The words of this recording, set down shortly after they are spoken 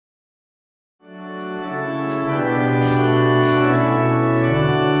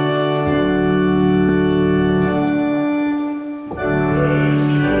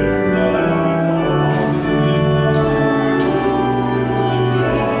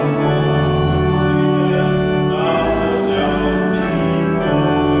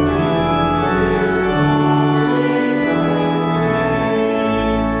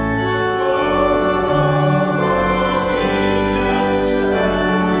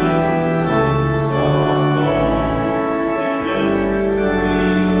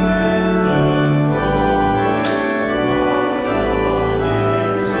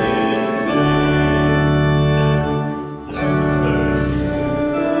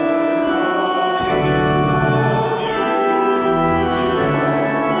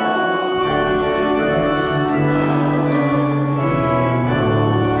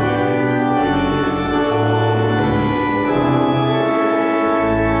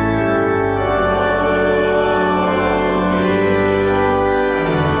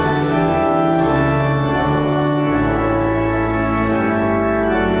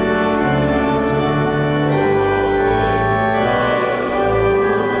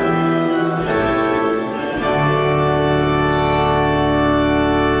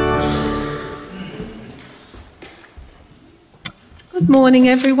morning,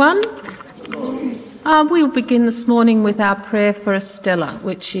 everyone. We'll begin this morning with our prayer for Estella,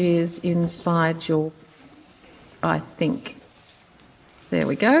 which is inside your, I think. There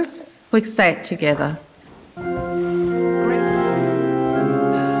we go. We say it together.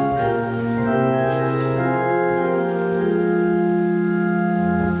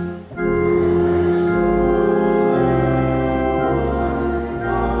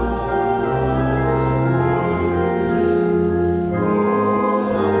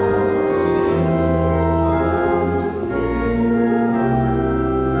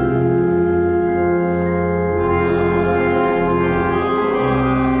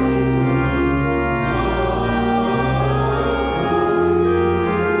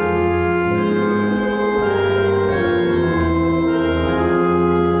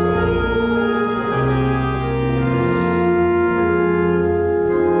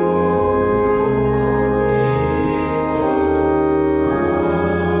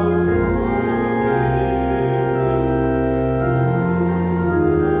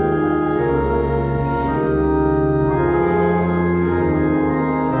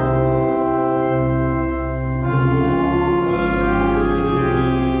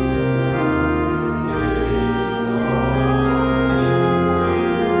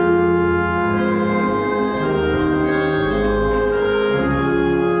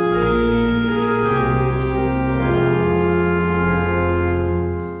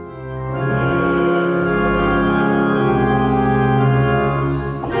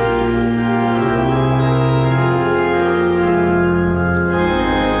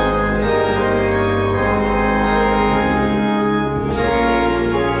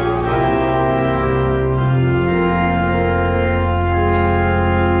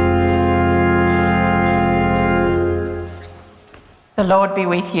 The Lord be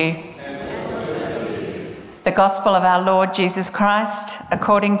with you. The Gospel of our Lord Jesus Christ,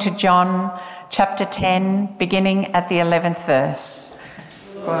 according to John chapter 10, beginning at the 11th verse.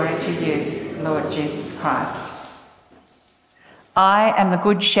 Glory to you, Lord Jesus Christ. I am the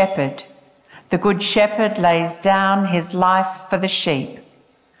good shepherd. The good shepherd lays down his life for the sheep.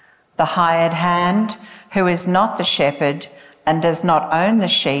 The hired hand, who is not the shepherd and does not own the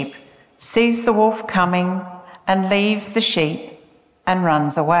sheep, sees the wolf coming and leaves the sheep and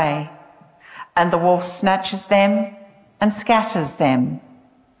runs away, and the wolf snatches them and scatters them.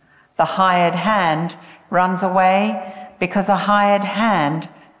 The hired hand runs away because a hired hand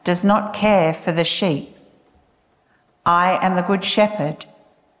does not care for the sheep. I am the good shepherd.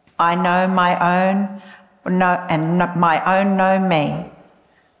 I know my own, and my own know me,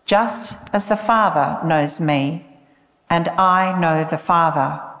 just as the Father knows me, and I know the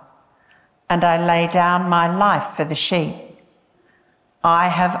Father, and I lay down my life for the sheep. I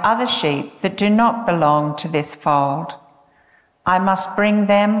have other sheep that do not belong to this fold. I must bring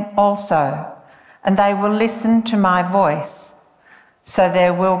them also, and they will listen to my voice. So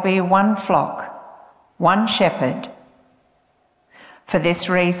there will be one flock, one shepherd. For this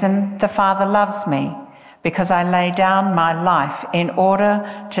reason, the Father loves me, because I lay down my life in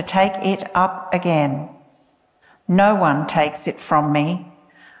order to take it up again. No one takes it from me,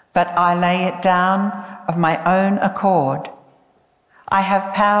 but I lay it down of my own accord. I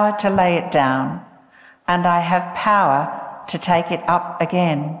have power to lay it down, and I have power to take it up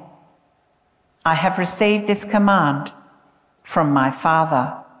again. I have received this command from my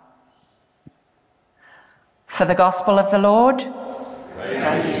Father. For the Gospel of the Lord,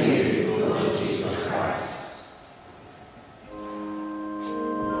 praise to you, Lord Jesus Christ.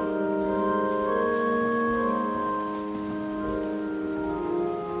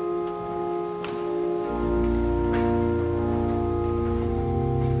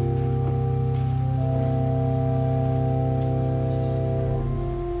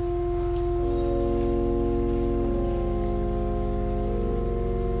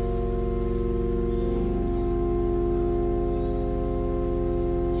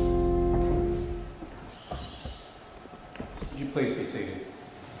 Please be seated.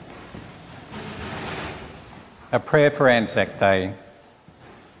 A prayer for Anzac Day.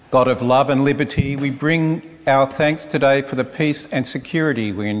 God of love and liberty, we bring our thanks today for the peace and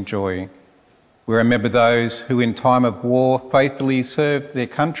security we enjoy. We remember those who in time of war faithfully served their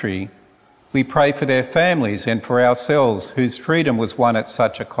country. We pray for their families and for ourselves whose freedom was won at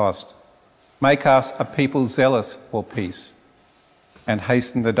such a cost. Make us a people zealous for peace, and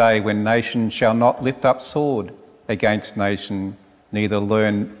hasten the day when nation shall not lift up sword against nation, neither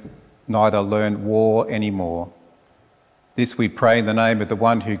learn war anymore. This we pray in the name of the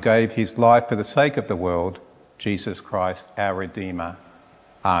one who gave his life for the sake of the world, Jesus Christ, our Redeemer.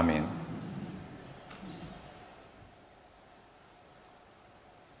 Amen.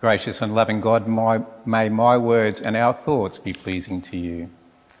 Gracious and loving God, may my words and our thoughts be pleasing to you.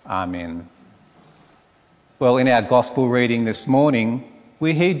 Amen. Well, in our Gospel reading this morning,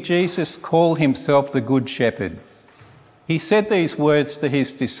 we hear Jesus call himself the Good Shepherd. He said these words to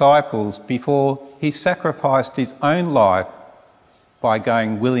his disciples before he sacrificed his own life by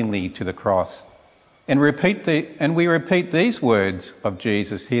going willingly to the cross. And we repeat these words of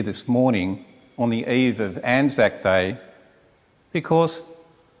Jesus here this morning on the eve of Anzac Day because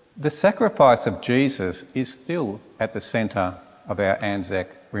the sacrifice of Jesus is still at the centre of our Anzac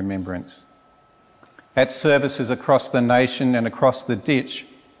remembrance. At services across the nation and across the ditch,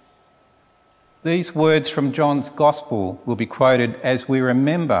 these words from John's Gospel will be quoted as we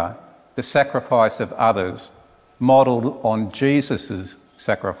remember the sacrifice of others, modelled on Jesus'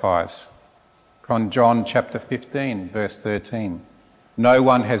 sacrifice. From John chapter 15, verse 13. No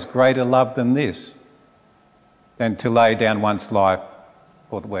one has greater love than this, than to lay down one's life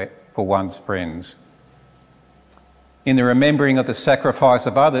for one's friends. In the remembering of the sacrifice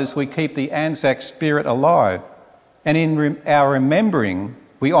of others, we keep the Anzac spirit alive. And in our remembering,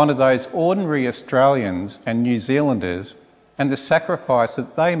 we honour those ordinary Australians and New Zealanders and the sacrifice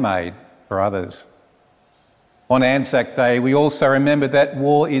that they made for others. On Anzac Day, we also remember that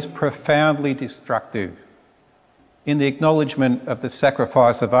war is profoundly destructive. In the acknowledgement of the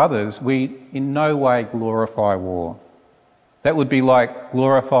sacrifice of others, we in no way glorify war. That would be like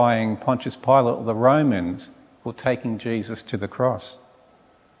glorifying Pontius Pilate or the Romans for taking Jesus to the cross.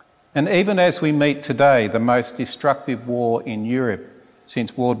 And even as we meet today, the most destructive war in Europe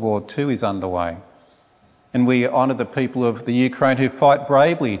since World War II is underway. And we honour the people of the Ukraine who fight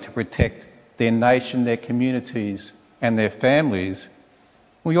bravely to protect their nation, their communities and their families.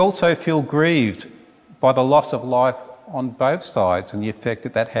 We also feel grieved by the loss of life on both sides and the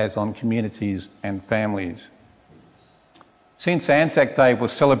effect that has on communities and families. Since Anzac Day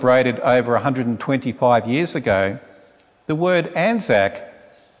was celebrated over 125 years ago, the word Anzac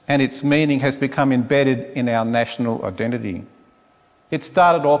and its meaning has become embedded in our national identity. It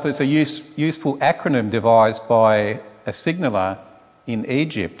started off as a useful acronym devised by a signaller in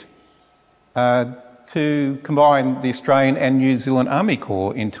Egypt to combine the Australian and New Zealand Army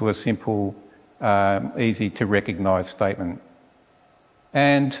Corps into a simple, easy to recognise statement.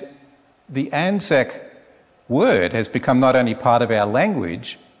 And the Anzac word has become not only part of our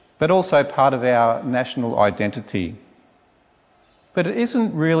language, but also part of our national identity. But it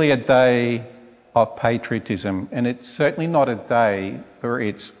isn't really a day of patriotism, and it's certainly not a day for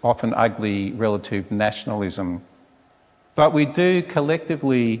its often ugly relative nationalism. But we do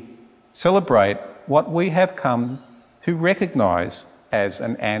collectively celebrate what we have come to recognise as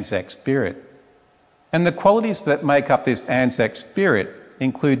an Anzac spirit. And the qualities that make up this Anzac spirit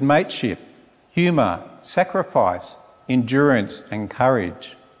include mateship, humour, sacrifice, endurance and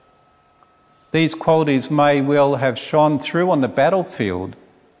courage. These qualities may well have shone through on the battlefield,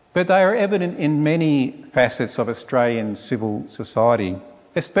 but they are evident in many facets of Australian civil society,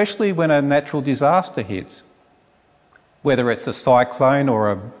 especially when a natural disaster hits. Whether it's a cyclone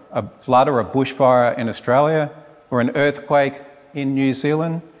or a flood or a bushfire in Australia or an earthquake in New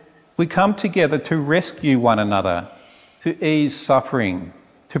Zealand, we come together to rescue one another, to ease suffering,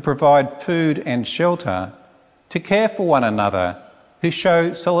 to provide food and shelter, to care for one another, to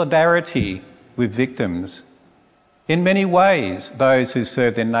show solidarity with victims. In many ways, those who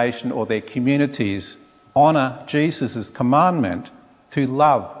serve their nation or their communities honour Jesus' commandment to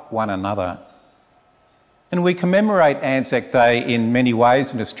love one another. And we commemorate Anzac Day in many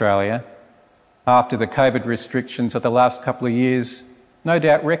ways in Australia. After the COVID restrictions of the last couple of years, no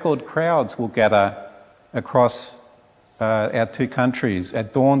doubt record crowds will gather across our two countries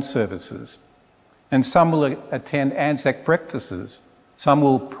at dawn services. And some will attend Anzac breakfasts. Some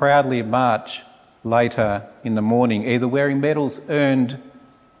will proudly march later in the morning, either wearing medals earned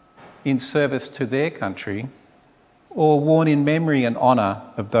in service to their country or worn in memory and honour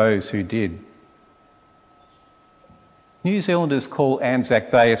of those who did. New Zealanders call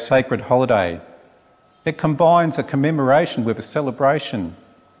Anzac Day a sacred holiday. It combines a commemoration with a celebration.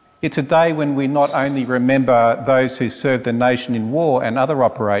 It's a day when we not only remember those who served the nation in war and other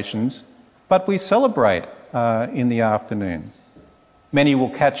operations, but we celebrate in the afternoon. Many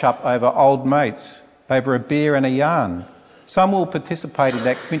will catch up over old mates, over a beer and a yarn. Some will participate in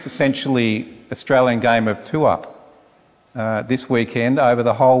that quintessentially Australian game of two-up this weekend, over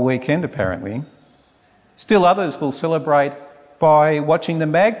the whole weekend apparently. Still others will celebrate by watching the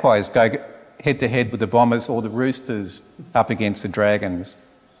Magpies go head-to-head with the Bombers or the Roosters up against the Dragons.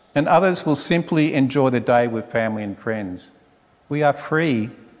 And others will simply enjoy the day with family and friends. We are free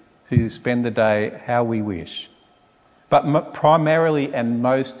to spend the day how we wish. But primarily and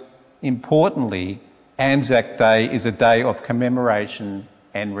most importantly, Anzac Day is a day of commemoration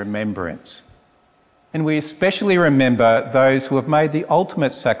and remembrance. And we especially remember those who have made the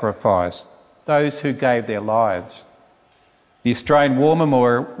ultimate sacrifice, those who gave their lives. The Australian War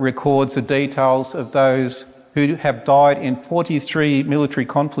Memorial records the details of those who have died in 43 military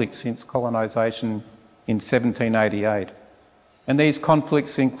conflicts since colonisation in 1788. And these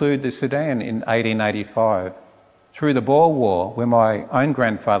conflicts include the Sudan in 1885, through the Boer War, where my own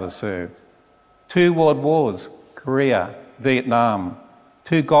grandfather served, 2 world wars, Korea, Vietnam,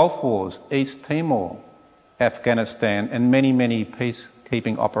 2 Gulf Wars, East Timor, Afghanistan, and many, many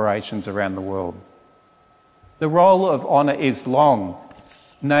peacekeeping operations around the world. The roll of honour is long,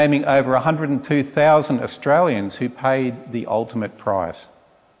 naming over 102,000 Australians who paid the ultimate price.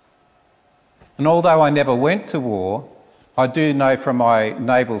 And although I never went to war, I do know from my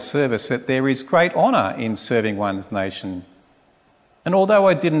naval service that there is great honour in serving one's nation. And although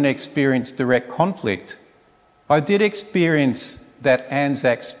I didn't experience direct conflict, I did experience that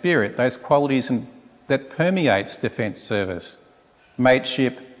Anzac spirit, those qualities that permeates defence service: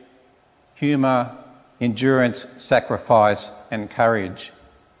 mateship, humour, endurance, sacrifice and courage.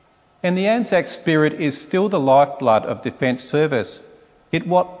 And the Anzac spirit is still the lifeblood of defence service. It's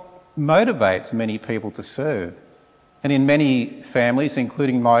what motivates many people to serve. And in many families,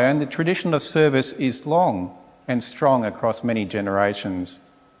 including my own, the tradition of service is long and strong across many generations.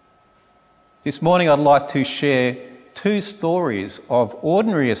 This morning I'd like to share 2 stories of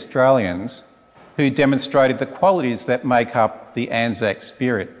ordinary Australians who demonstrated the qualities that make up the Anzac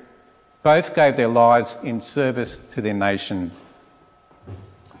spirit. Both gave their lives in service to their nation.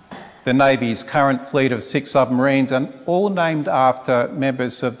 The Navy's current fleet of 6 submarines are all named after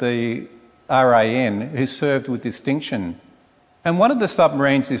members of the RAN who served with distinction. And one of the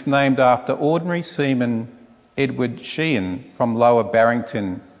submarines is named after Ordinary Seaman Edward Sheehan from Lower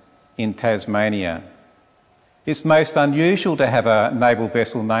Barrington in Tasmania. It's most unusual to have a naval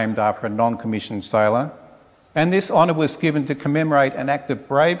vessel named after a non-commissioned sailor, and this honour was given to commemorate an act of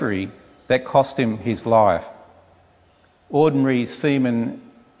bravery that cost him his life. Ordinary Seaman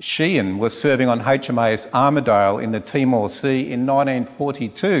Sheehan was serving on HMAS Armidale in the Timor Sea in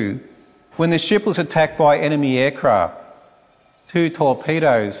 1942 when the ship was attacked by enemy aircraft. 2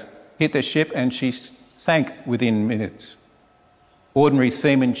 torpedoes hit the ship and she sank within minutes. Ordinary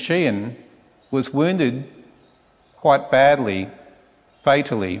Seaman Sheehan was wounded quite badly,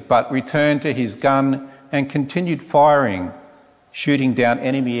 fatally, but returned to his gun and continued firing, shooting down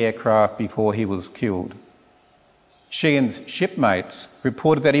enemy aircraft before he was killed. Sheehan's shipmates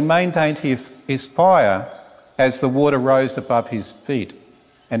reported that he maintained his fire as the water rose above his feet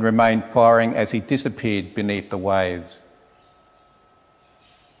and remained firing as he disappeared beneath the waves.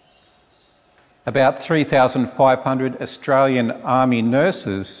 About 3,500 Australian Army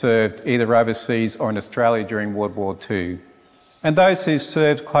nurses served either overseas or in Australia during World War II. And those who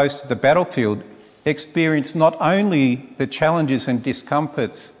served close to the battlefield experienced not only the challenges and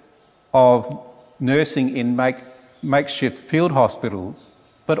discomforts of nursing in makeshift field hospitals,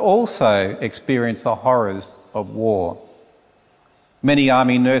 but also experienced the horrors of war. Many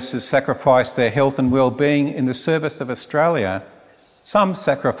Army nurses sacrificed their health and well-being in the service of Australia. Some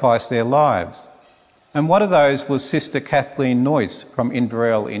sacrificed their lives. And one of those was Sister Kathleen Noyce from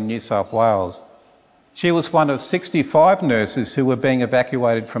Inverell in New South Wales. She was one of 65 nurses who were being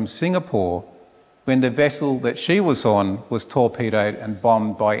evacuated from Singapore when the vessel that she was on was torpedoed and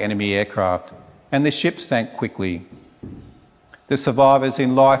bombed by enemy aircraft, and the ship sank quickly. The survivors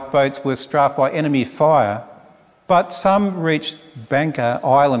in lifeboats were struck by enemy fire, but some reached Bangka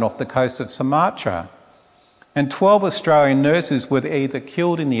Island off the coast of Sumatra, and 12 Australian nurses were either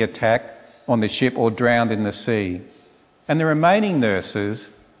killed in the attack on the ship or drowned in the sea. And the remaining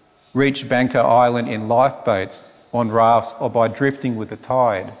nurses reached Bangka Island in lifeboats, on rafts or by drifting with the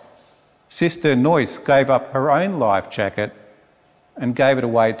tide. Sister Noyce gave up her own life jacket and gave it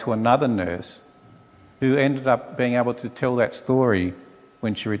away to another nurse who ended up being able to tell that story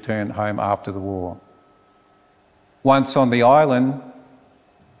when she returned home after the war. Once on the island,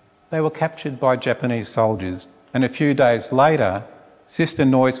 they were captured by Japanese soldiers, and a few days later, Sister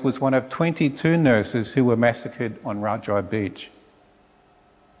Noyce was one of 22 nurses who were massacred on Rajai Beach.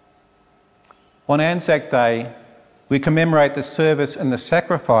 On Anzac Day, we commemorate the service and the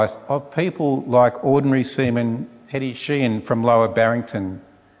sacrifice of people like Ordinary Seaman Hetty Sheehan from Lower Barrington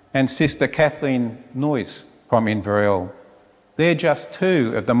and Sister Kathleen Noyce from Inverell. They're just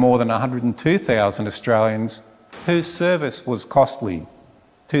 2 of the more than 102,000 Australians whose service was costly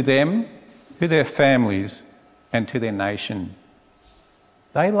to them, to their families and to their nation.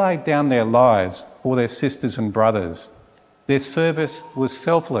 They laid down their lives for their sisters and brothers, Their service was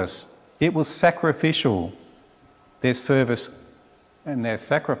selfless. It was sacrificial. Their service and their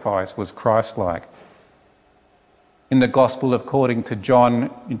sacrifice was Christ-like. In the Gospel according to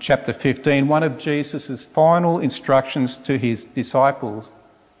John, in chapter 15, one of Jesus' final instructions to his disciples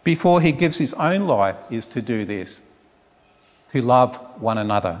before he gives his own life is to do this: to love one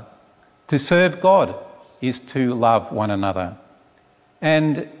another. To serve God is to love one another.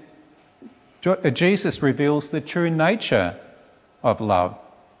 And Jesus reveals the true nature of love.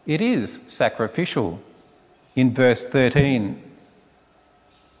 It is sacrificial. In verse 13,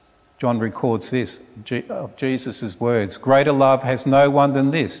 John records this of Jesus' words: "Greater love has no one than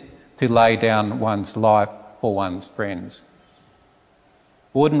this, to lay down one's life for one's friends."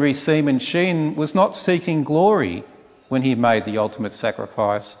 Ordinary seaman Sheen was not seeking glory when he made the ultimate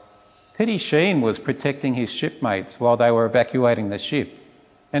sacrifice. Teddy Sheen was protecting his shipmates while they were evacuating the ship,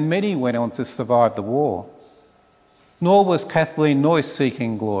 and many went on to survive the war. Nor was Kathleen Noyce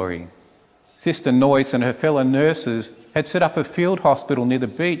seeking glory. Sister Noyce and her fellow nurses had set up a field hospital near the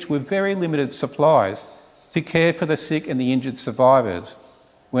beach with very limited supplies to care for the sick and the injured survivors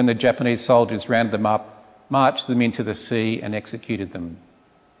when the Japanese soldiers rounded them up, marched them into the sea and executed them.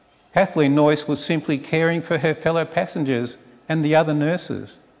 Kathleen Noyce was simply caring for her fellow passengers and the other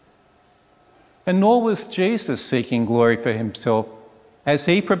nurses. And nor was Jesus seeking glory for himself as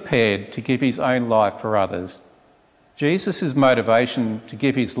he prepared to give his own life for others. Jesus' motivation to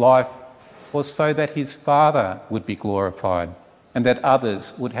give his life was so that his Father would be glorified and that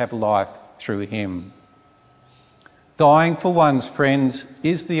others would have life through him. Dying for one's friends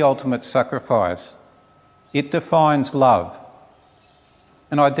is the ultimate sacrifice. It defines love.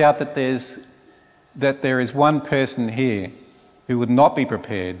 And I doubt that there is one person here who would not be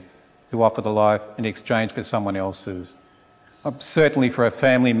prepared to offer the life in exchange for someone else's. Certainly for a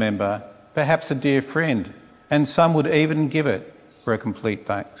family member, perhaps a dear friend, and some would even give it for a complete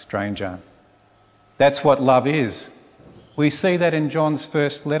stranger. That's what love is. We see that in John's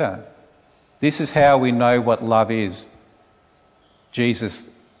first letter. This is how we know what love is. Jesus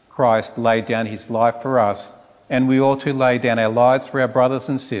Christ laid down his life for us, and we ought to lay down our lives for our brothers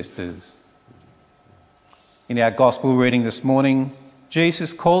and sisters. In our gospel reading this morning,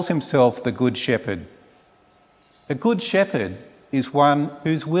 Jesus calls himself the Good Shepherd. A good shepherd is one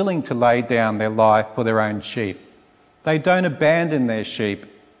who's willing to lay down their life for their own sheep. They don't abandon their sheep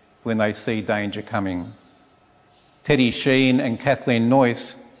when they see danger coming. Teddy Sheen and Kathleen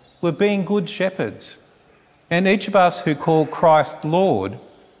Noyce were being good shepherds, and each of us who call Christ Lord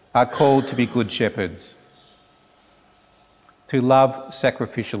are called to be good shepherds, to love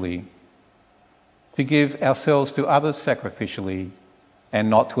sacrificially, to give ourselves to others sacrificially, and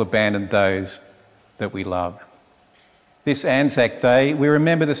not to abandon those that we love. This Anzac Day, we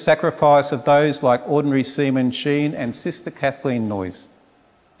remember the sacrifice of those like Ordinary Seaman Sheen and Sister Kathleen Noyce,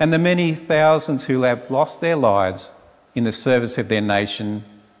 and the many thousands who have lost their lives in the service of their nation,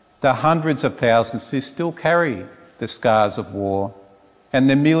 the hundreds of thousands who still carry the scars of war, and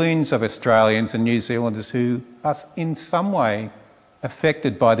the millions of Australians and New Zealanders who are in some way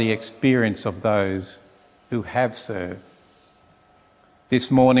affected by the experience of those who have served. This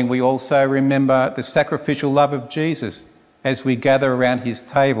morning we also remember the sacrificial love of Jesus as we gather around his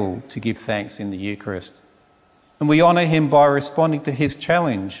table to give thanks in the Eucharist. And we honour him by responding to his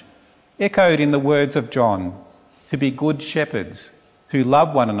challenge, echoed in the words of John, to be good shepherds, to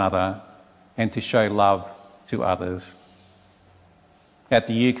love one another and to show love to others. At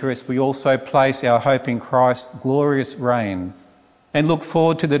the Eucharist we also place our hope in Christ's glorious reign and look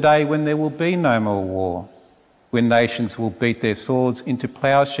forward to the day when there will be no more war, when nations will beat their swords into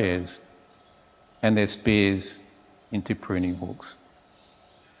ploughshares and their spears into pruning hooks.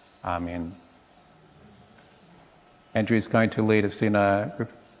 Amen. Andrew is going to lead us in a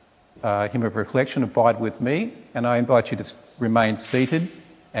hymn of reflection, Abide With Me, and I invite you to remain seated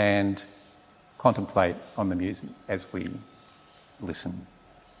and contemplate on the music as we listen.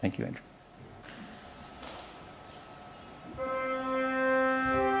 Thank you, Andrew.